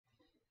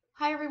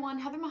Hi everyone,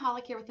 Heather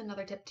Mahalik here with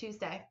another Tip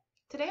Tuesday.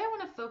 Today I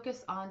want to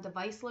focus on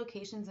device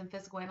locations in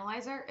Physical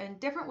Analyzer and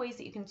different ways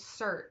that you can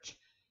search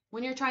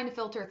when you're trying to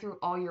filter through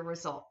all your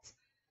results.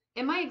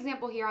 In my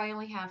example here, I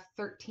only have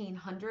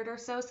 1,300 or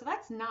so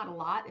that's not a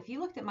lot. If you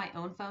looked at my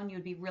own phone, you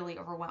would be really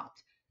overwhelmed.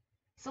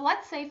 So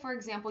let's say, for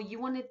example, you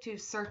wanted to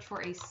search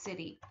for a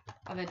city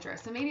of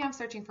interest. So maybe I'm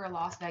searching for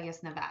Las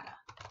Vegas, Nevada.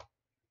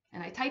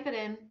 And I type it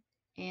in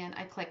and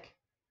I click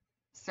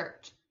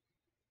search.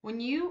 When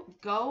you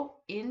go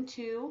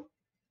into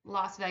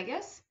Las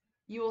Vegas,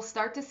 you will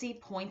start to see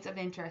points of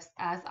interest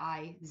as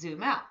I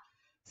zoom out.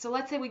 So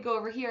let's say we go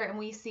over here and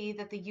we see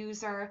that the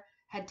user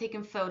had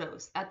taken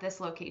photos at this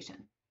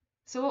location.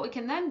 So what we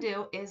can then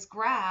do is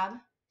grab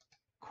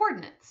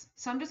coordinates.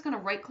 So I'm just going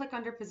to right click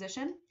under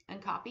position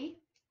and copy.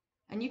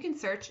 And you can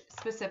search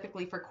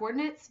specifically for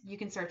coordinates. You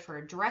can search for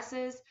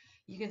addresses.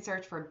 You can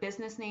search for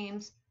business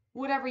names,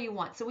 whatever you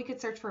want. So we could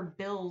search for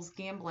Bill's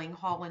Gambling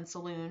Hall and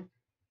Saloon.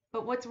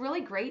 But what's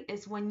really great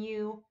is when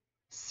you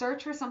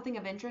search for something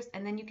of interest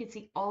and then you can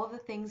see all of the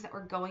things that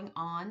were going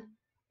on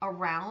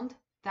around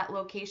that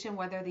location,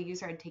 whether the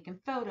user had taken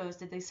photos,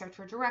 did they search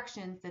for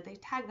directions, did they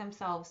tag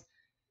themselves.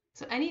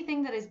 So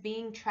anything that is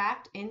being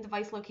tracked in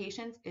device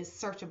locations is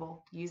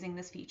searchable using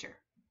this feature.